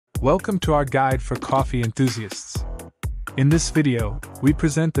Welcome to our guide for coffee enthusiasts. In this video, we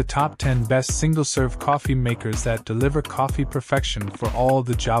present the top 10 best single-serve coffee makers that deliver coffee perfection for all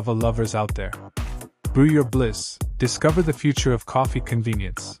the Java lovers out there. Brew your bliss, discover the future of coffee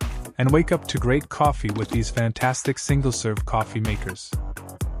convenience, and wake up to great coffee with these fantastic single-serve coffee makers.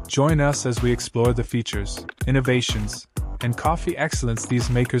 Join us as we explore the features, innovations, and coffee excellence these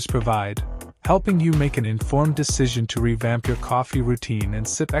makers provide, helping you make an informed decision to revamp your coffee routine and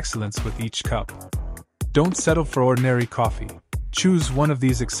sip excellence with each cup. Don't settle for ordinary coffee. Choose one of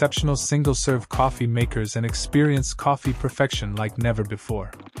these exceptional single-serve coffee makers and experience coffee perfection like never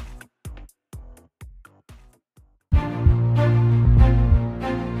before.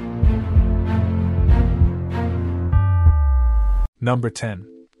 Number 10.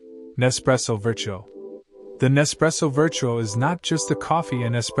 Nespresso Virtuo. The Nespresso Virtuo is not just a coffee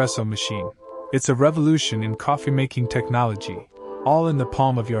and espresso machine. It's a revolution in coffee-making technology, all in the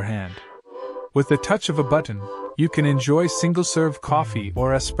palm of your hand. With the touch of a button, you can enjoy single-serve coffee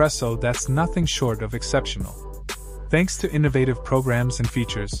or espresso that's nothing short of exceptional. Thanks to innovative programs and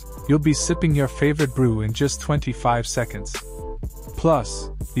features, you'll be sipping your favorite brew in just 25 seconds. Plus,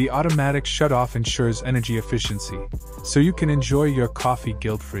 the automatic shut-off ensures energy efficiency, so you can enjoy your coffee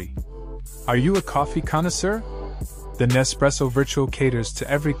guilt-free. Are you a coffee connoisseur? The Nespresso Virtuo caters to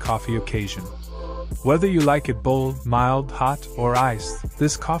every coffee occasion. Whether you like it bold, mild, hot, or iced,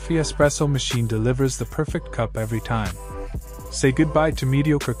 this coffee espresso machine delivers the perfect cup every time. Say goodbye to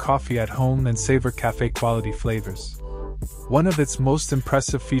mediocre coffee at home and savor cafe-quality flavors. One of its most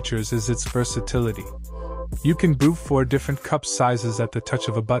impressive features is its versatility. You can brew 4 different cup sizes at the touch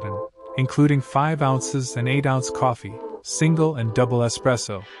of a button, including 5 ounces and 8-ounce coffee, single and double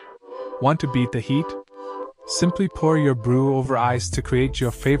espresso. Want to beat the heat? Simply pour your brew over ice to create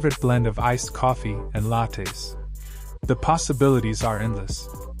your favorite blend of iced coffee and lattes. The possibilities are endless.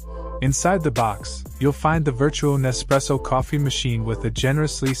 Inside the box, you'll find the Virtuo Nespresso coffee machine with a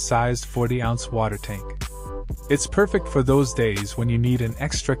generously sized 40-ounce water tank. It's perfect for those days when you need an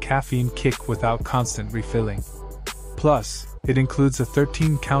extra caffeine kick without constant refilling. Plus, it includes a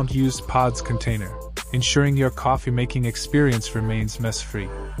 13-count used pods container, ensuring your coffee-making experience remains mess-free.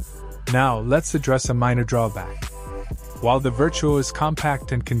 Now, let's address a minor drawback. While the Virtuo is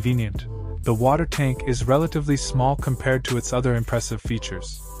compact and convenient, the water tank is relatively small compared to its other impressive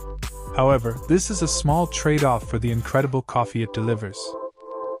features. However, this is a small trade-off for the incredible coffee it delivers.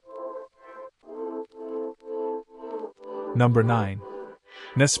 Number 9.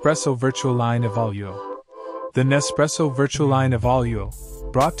 Nespresso Virtuo Line Evoluo. The Nespresso Virtuo Line Evoluo,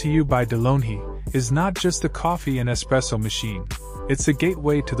 brought to you by DeLonghi, is not just a coffee and espresso machine. It's a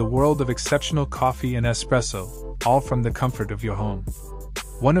gateway to the world of exceptional coffee and espresso, all from the comfort of your home.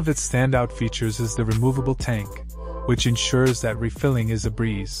 One of its standout features is the removable tank, which ensures that refilling is a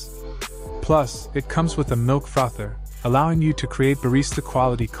breeze. Plus, it comes with a milk frother, allowing you to create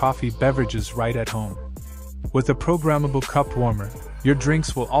barista-quality coffee beverages right at home. With a programmable cup warmer, your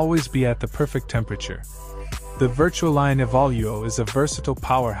drinks will always be at the perfect temperature. The Virtuo Line Evoluo is a versatile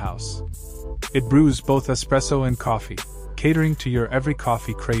powerhouse. It brews both espresso and coffee, catering to your every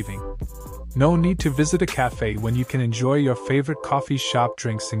coffee craving. No need to visit a cafe when you can enjoy your favorite coffee shop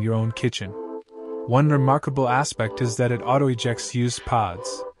drinks in your own kitchen. One remarkable aspect is that it auto-ejects used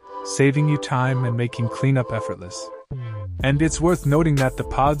pods, saving you time and making cleanup effortless. And it's worth noting that the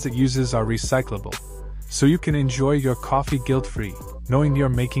pods it uses are recyclable, so you can enjoy your coffee guilt-free, knowing you're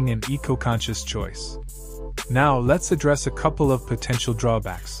making an eco-conscious choice. Now let's address a couple of potential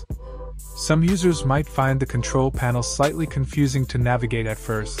drawbacks. Some users might find the control panel slightly confusing to navigate at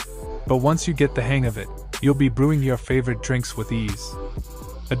first, but once you get the hang of it, you'll be brewing your favorite drinks with ease.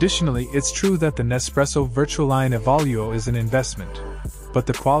 Additionally, it's true that the Nespresso Virtuo Line Evoluo is an investment, but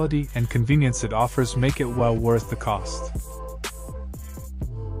the quality and convenience it offers make it well worth the cost.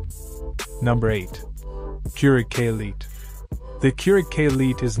 Number 8. Keurig K Elite. The Keurig K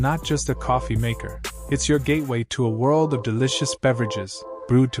Elite is not just a coffee maker, it's your gateway to a world of delicious beverages,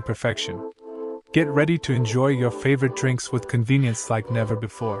 brewed to perfection. Get ready to enjoy your favorite drinks with convenience like never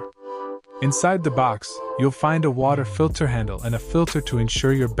before. Inside the box, you'll find a water filter handle and a filter to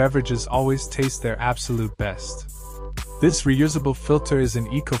ensure your beverages always taste their absolute best. This reusable filter is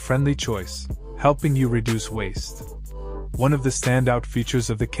an eco-friendly choice, helping you reduce waste. One of the standout features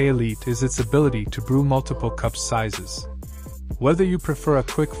of the K Elite is its ability to brew multiple cup sizes. Whether you prefer a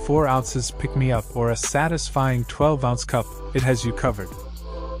quick 4 ounces pick-me-up or a satisfying 12-ounce cup, it has you covered.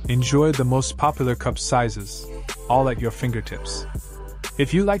 Enjoy the most popular cup sizes, all at your fingertips.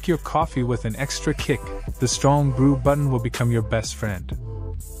 If you like your coffee with an extra kick, the strong brew button will become your best friend.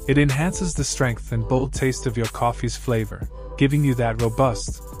 It enhances the strength and bold taste of your coffee's flavor, giving you that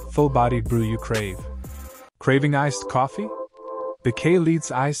robust, full-bodied brew you crave. Craving iced coffee? The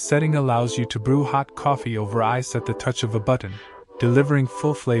K-Elite's ice setting allows you to brew hot coffee over ice at the touch of a button, delivering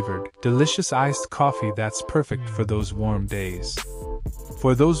full-flavored, delicious iced coffee that's perfect for those warm days.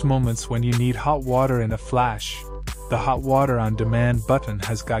 For those moments when you need hot water in a flash, the Hot Water on Demand button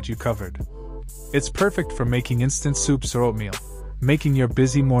has got you covered. It's perfect for making instant soups or oatmeal, making your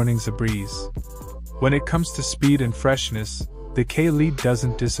busy mornings a breeze. When it comes to speed and freshness, the K-Elite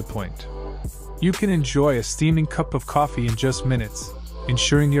doesn't disappoint. You can enjoy a steaming cup of coffee in just minutes,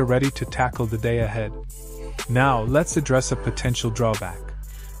 ensuring you're ready to tackle the day ahead. Now, let's address a potential drawback.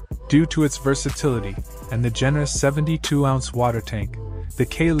 Due to its versatility and the generous 72-ounce water tank, the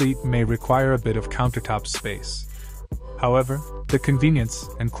K-Elite may require a bit of countertop space. However, the convenience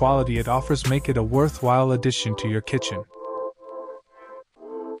and quality it offers make it a worthwhile addition to your kitchen.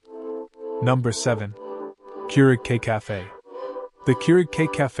 Number 7. Keurig K-Cafe. The Keurig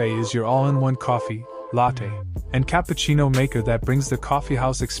K-Cafe is your all-in-one coffee, latte, and cappuccino maker that brings the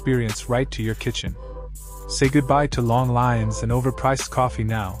coffeehouse experience right to your kitchen. Say goodbye to long lines and overpriced coffee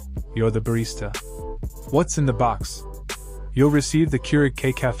now, you're the barista. What's in the box? You'll receive the Keurig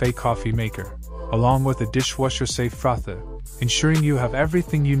K-Cafe coffee maker, along with a dishwasher-safe frother, ensuring you have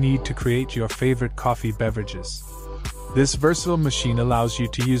everything you need to create your favorite coffee beverages. This versatile machine allows you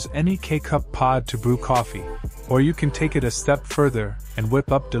to use any K-Cup pod to brew coffee, or you can take it a step further and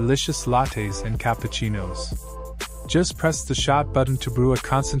whip up delicious lattes and cappuccinos. Just press the shot button to brew a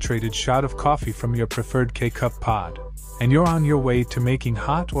concentrated shot of coffee from your preferred K-Cup pod, and you're on your way to making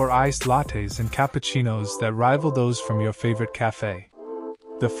hot or iced lattes and cappuccinos that rival those from your favorite cafe.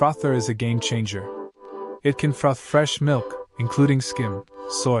 The frother is a game changer. It can froth fresh milk, including skim,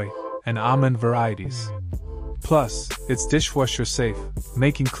 soy, and almond varieties. Plus, it's dishwasher safe,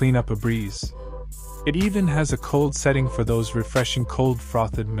 making cleanup a breeze. It even has a cold setting for those refreshing cold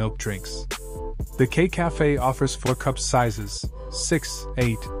frothed milk drinks. The K-Cafe offers 4 cup sizes, 6,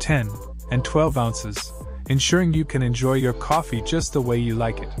 8, 10, and 12 ounces, ensuring you can enjoy your coffee just the way you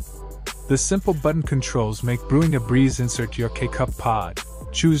like it. The simple button controls make brewing a breeze. Insert your K-Cup pod,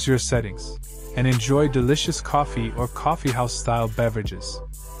 choose your settings, and enjoy delicious coffee or coffeehouse-style beverages.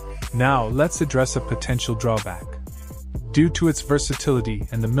 Now, let's address a potential drawback. Due to its versatility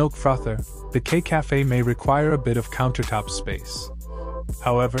and the milk frother, the K-Cafe may require a bit of countertop space.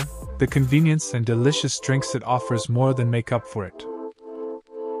 However, the convenience and delicious drinks it offers more than make up for it.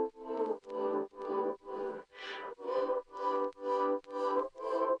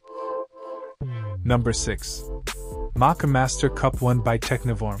 Number 6. Mocha Master Cup 1 by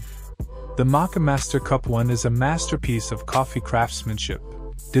Technivorm. The Mocha Master Cup 1 is a masterpiece of coffee craftsmanship,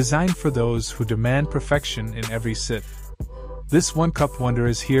 designed for those who demand perfection in every sip. This one-cup wonder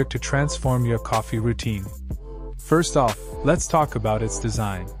is here to transform your coffee routine. First off, let's talk about its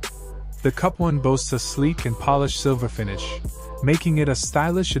design. The Cup 1 boasts a sleek and polished silver finish, making it a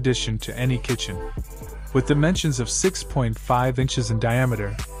stylish addition to any kitchen. With dimensions of 6.5 inches in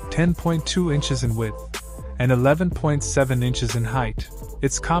diameter, 10.2 inches in width, and 11.7 inches in height,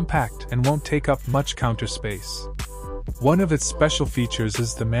 it's compact and won't take up much counter space. One of its special features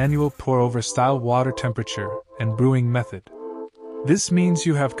is the manual pour-over style water temperature and brewing method. This means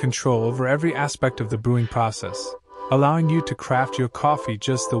you have control over every aspect of the brewing process, allowing you to craft your coffee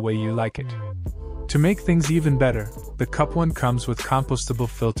just the way you like it. To make things even better, the Cup 1 comes with compostable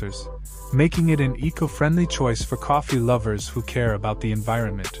filters, making it an eco-friendly choice for coffee lovers who care about the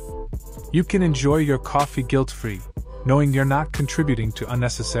environment. You can enjoy your coffee guilt-free, knowing you're not contributing to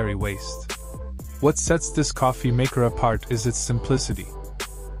unnecessary waste. What sets this coffee maker apart is its simplicity.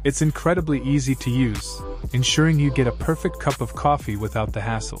 It's incredibly easy to use, ensuring you get a perfect cup of coffee without the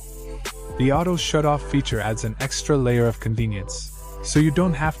hassle. The auto shut-off feature adds an extra layer of convenience, so you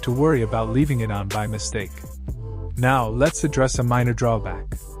don't have to worry about leaving it on by mistake. Now, let's address a minor drawback.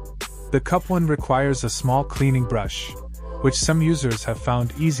 The Cup 1 requires a small cleaning brush, which some users have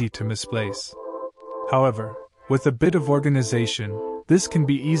found easy to misplace. However, with a bit of organization, this can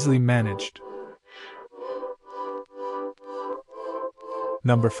be easily managed.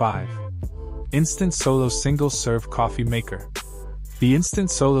 Number 5. Instant Solo Single Serve Coffee Maker. The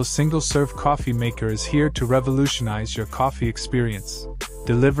Instant Solo Single Serve Coffee Maker is here to revolutionize your coffee experience,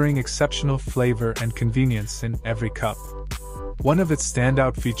 delivering exceptional flavor and convenience in every cup. One of its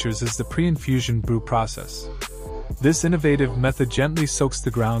standout features is the pre-infusion brew process. This innovative method gently soaks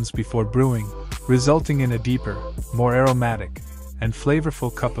the grounds before brewing, resulting in a deeper, more aromatic, and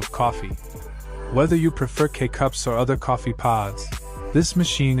flavorful cup of coffee. Whether you prefer K-Cups or other coffee pods, this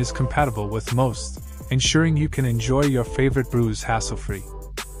machine is compatible with most, ensuring you can enjoy your favorite brews hassle-free.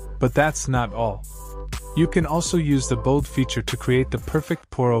 But that's not all. You can also use the bold feature to create the perfect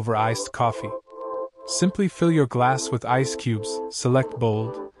pour-over iced coffee. Simply fill your glass with ice cubes, select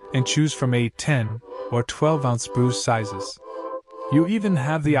bold, and choose from 8, 10, or 12-ounce brew sizes. You even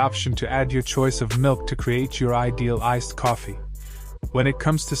have the option to add your choice of milk to create your ideal iced coffee. When it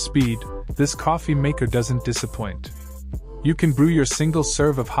comes to speed, this coffee maker doesn't disappoint. You can brew your single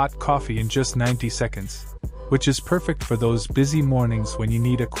serve of hot coffee in just 90 seconds, which is perfect for those busy mornings when you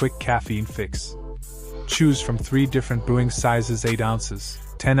need a quick caffeine fix. Choose from 3 different brewing sizes: 8 ounces,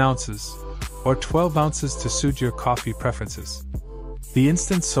 10 ounces, or 12 ounces to suit your coffee preferences. The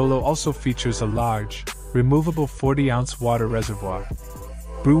Instant Solo also features a large, removable 40-ounce water reservoir.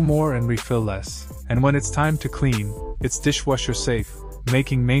 Brew more and refill less, and when it's time to clean, it's dishwasher safe,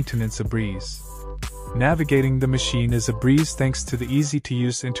 making maintenance a breeze. Navigating the machine is a breeze thanks to the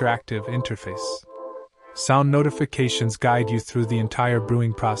easy-to-use interactive interface. Sound notifications guide you through the entire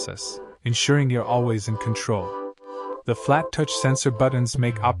brewing process, ensuring you're always in control. The flat touch sensor buttons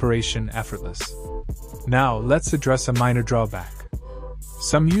make operation effortless. Now, let's address a minor drawback.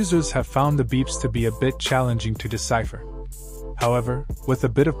 Some users have found the beeps to be a bit challenging to decipher. However, with a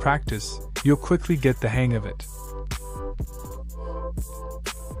bit of practice, you'll quickly get the hang of it.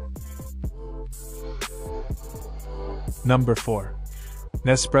 Number 4.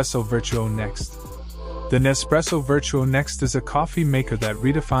 Nespresso Virtuo Next. The Nespresso Virtuo Next is a coffee maker that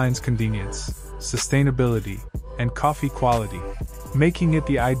redefines convenience, sustainability, and coffee quality, making it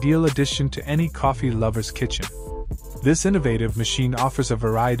the ideal addition to any coffee lover's kitchen. This innovative machine offers a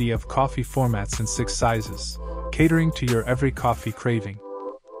variety of coffee formats in 6 sizes, catering to your every coffee craving.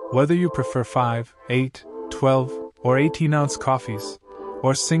 Whether you prefer 5, 8, 12, or 18-ounce coffees,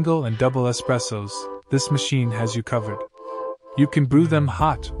 or single and double espressos, this machine has you covered. You can brew them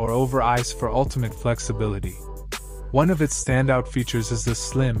hot or over ice for ultimate flexibility. One of its standout features is the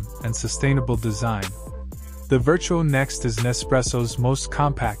slim and sustainable design. The Virtuo Next is Nespresso's most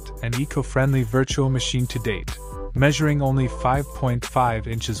compact and eco-friendly virtual machine to date, measuring only 5.5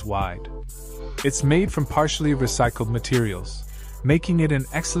 inches wide. It's made from partially recycled materials, making it an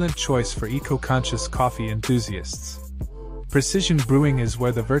excellent choice for eco-conscious coffee enthusiasts. Precision brewing is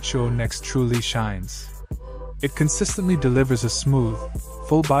where the Virtuo Next truly shines. It consistently delivers a smooth,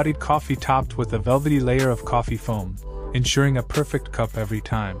 full-bodied coffee topped with a velvety layer of coffee foam, ensuring a perfect cup every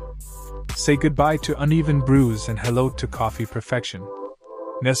time. Say goodbye to uneven brews and hello to coffee perfection.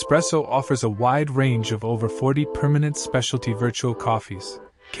 Nespresso offers a wide range of over 40 permanent specialty virtual coffees,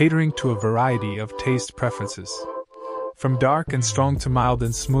 catering to a variety of taste preferences. From dark and strong to mild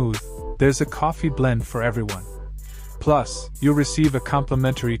and smooth, there's a coffee blend for everyone. Plus, you'll receive a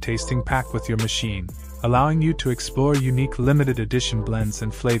complimentary tasting pack with your machine, allowing you to explore unique limited edition blends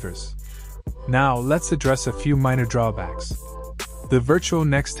and flavors. Now, let's address a few minor drawbacks. The Virtuo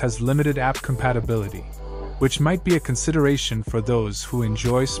Next has limited app compatibility, which might be a consideration for those who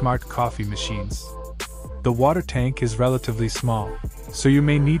enjoy smart coffee machines. The water tank is relatively small, so you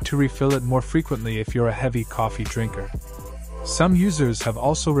may need to refill it more frequently if you're a heavy coffee drinker. Some users have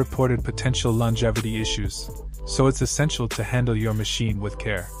also reported potential longevity issues, so it's essential to handle your machine with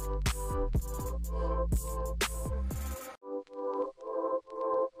care.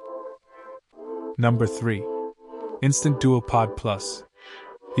 Number 3. Instant Duopod Plus.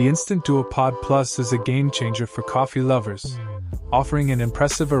 The Instant Duopod Plus is a game-changer for coffee lovers, offering an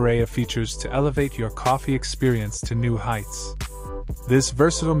impressive array of features to elevate your coffee experience to new heights. This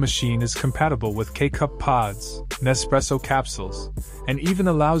versatile machine is compatible with K-Cup pods, Nespresso capsules, and even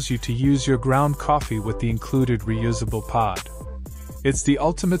allows you to use your ground coffee with the included reusable pod. It's the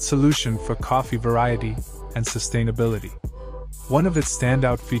ultimate solution for coffee variety and sustainability. One of its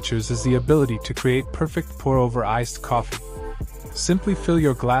standout features is the ability to create perfect pour-over iced coffee. Simply fill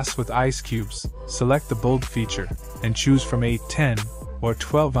your glass with ice cubes, select the bold feature, and choose from 8, 10, or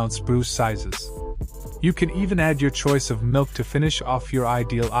 12-ounce brew sizes. You can even add your choice of milk to finish off your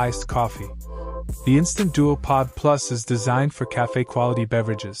ideal iced coffee. The Instant Duopod Plus is designed for cafe-quality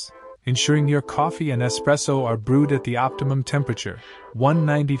beverages, ensuring your coffee and espresso are brewed at the optimum temperature,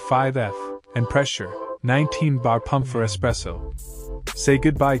 195 F, and pressure, 19 bar pump for espresso. Say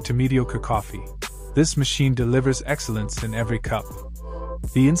goodbye to mediocre coffee. This machine delivers excellence in every cup.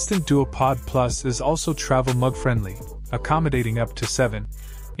 The Instant Duopod Plus is also travel mug friendly, accommodating up to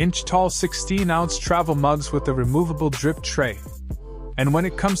 7-inch tall 16-ounce travel mugs with a removable drip tray. And when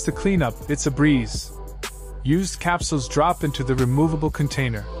it comes to cleanup, it's a breeze. Used capsules drop into the removable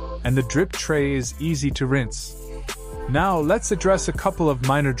container, and the drip tray is easy to rinse. Now let's address a couple of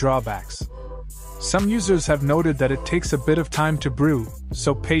minor drawbacks. Some users have noted that it takes a bit of time to brew,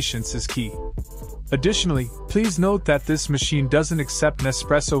 so patience is key. Additionally, please note that this machine doesn't accept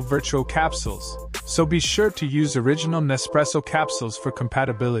Nespresso Virtuo capsules, so be sure to use original Nespresso capsules for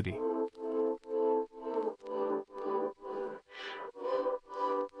compatibility.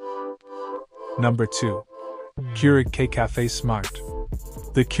 Number 2. Keurig K-Cafe Smart.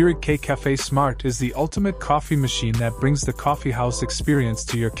 The Keurig K-Cafe Smart is the ultimate coffee machine that brings the coffeehouse experience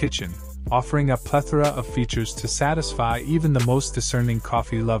to your kitchen, offering a plethora of features to satisfy even the most discerning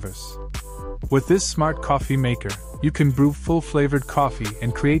coffee lovers. With this smart coffee maker, you can brew full-flavored coffee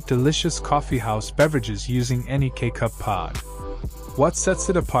and create delicious coffeehouse beverages using any K-Cup pod. What sets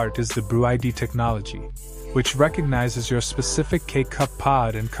it apart is the Brew ID technology, which recognizes your specific K-Cup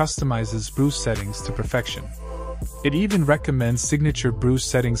pod and customizes brew settings to perfection. It even recommends signature brew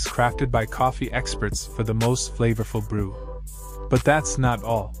settings crafted by coffee experts for the most flavorful brew. But that's not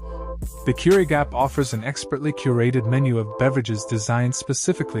all. The Keurig app offers an expertly curated menu of beverages designed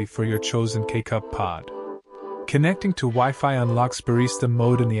specifically for your chosen K-Cup pod. Connecting to Wi-Fi unlocks barista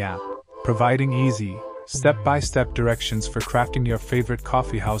mode in the app, providing easy, step-by-step directions for crafting your favorite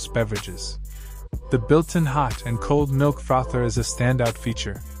coffeehouse beverages. The built-in hot and cold milk frother is a standout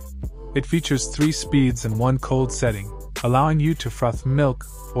feature. It features 3 speeds and 1 cold setting, allowing you to froth milk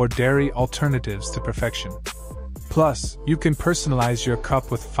or dairy alternatives to perfection. Plus, you can personalize your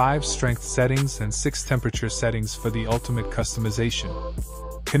cup with 5 strength settings and 6 temperature settings for the ultimate customization.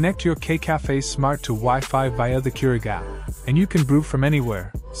 Connect your K-Cafe Smart to Wi-Fi via the Keurig app, and you can brew from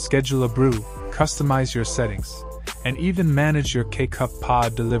anywhere, schedule a brew, customize your settings, and even manage your K-Cup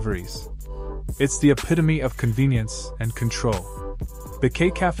pod deliveries. It's the epitome of convenience and control. The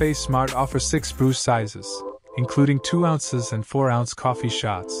K-Cafe Smart offers 6 brew sizes, including 2 ounces and 4 ounce coffee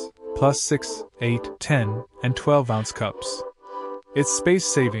shots, plus 6, 8, 10, and 12 ounce cups. Its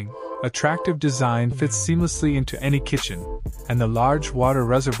space-saving, attractive design fits seamlessly into any kitchen, and the large water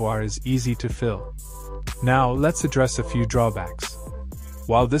reservoir is easy to fill. Now let's address a few drawbacks.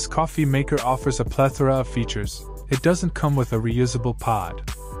 While this coffee maker offers a plethora of features, it doesn't come with a reusable pod,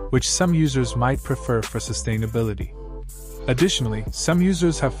 which some users might prefer for sustainability. Additionally, some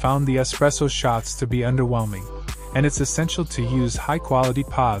users have found the espresso shots to be underwhelming, and it's essential to use high-quality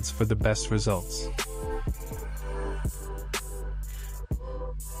pods for the best results.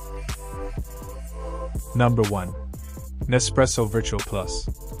 Number 1. Nespresso Virtual Plus.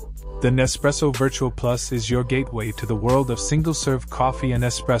 The Nespresso Virtual Plus is your gateway to the world of single-serve coffee and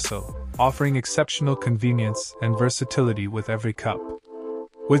espresso, offering exceptional convenience and versatility with every cup.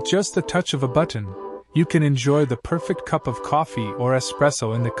 With just the touch of a button, you can enjoy the perfect cup of coffee or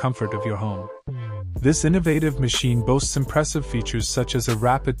espresso in the comfort of your home. This innovative machine boasts impressive features such as a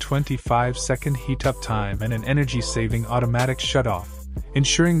rapid 25-second heat-up time and an energy-saving automatic shut-off,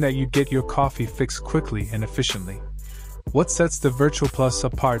 ensuring that you get your coffee fixed quickly and efficiently. What sets the Virtual Plus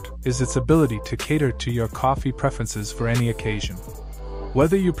apart is its ability to cater to your coffee preferences for any occasion.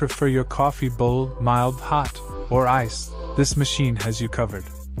 Whether you prefer your coffee bold, mild, hot, or iced, this machine has you covered.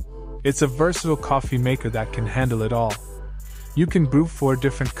 It's a versatile coffee maker that can handle it all. You can brew 4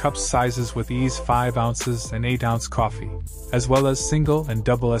 different cup sizes with ease: 5 ounces and 8 ounce coffee, as well as single and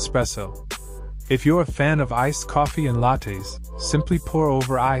double espresso. If you're a fan of iced coffee and lattes, simply pour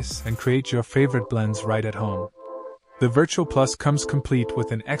over ice and create your favorite blends right at home. The Virtual Plus comes complete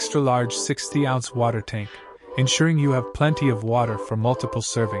with an extra-large 60-ounce water tank, ensuring you have plenty of water for multiple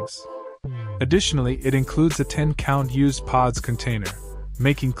servings. Additionally, it includes a 10-count used pods container,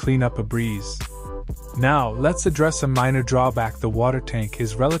 making cleanup a breeze. Now, let's address a minor drawback. The water tank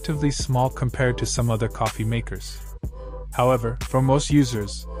is relatively small compared to some other coffee makers. However, for most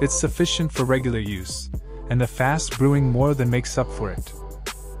users, it's sufficient for regular use, and the fast brewing more than makes up for it.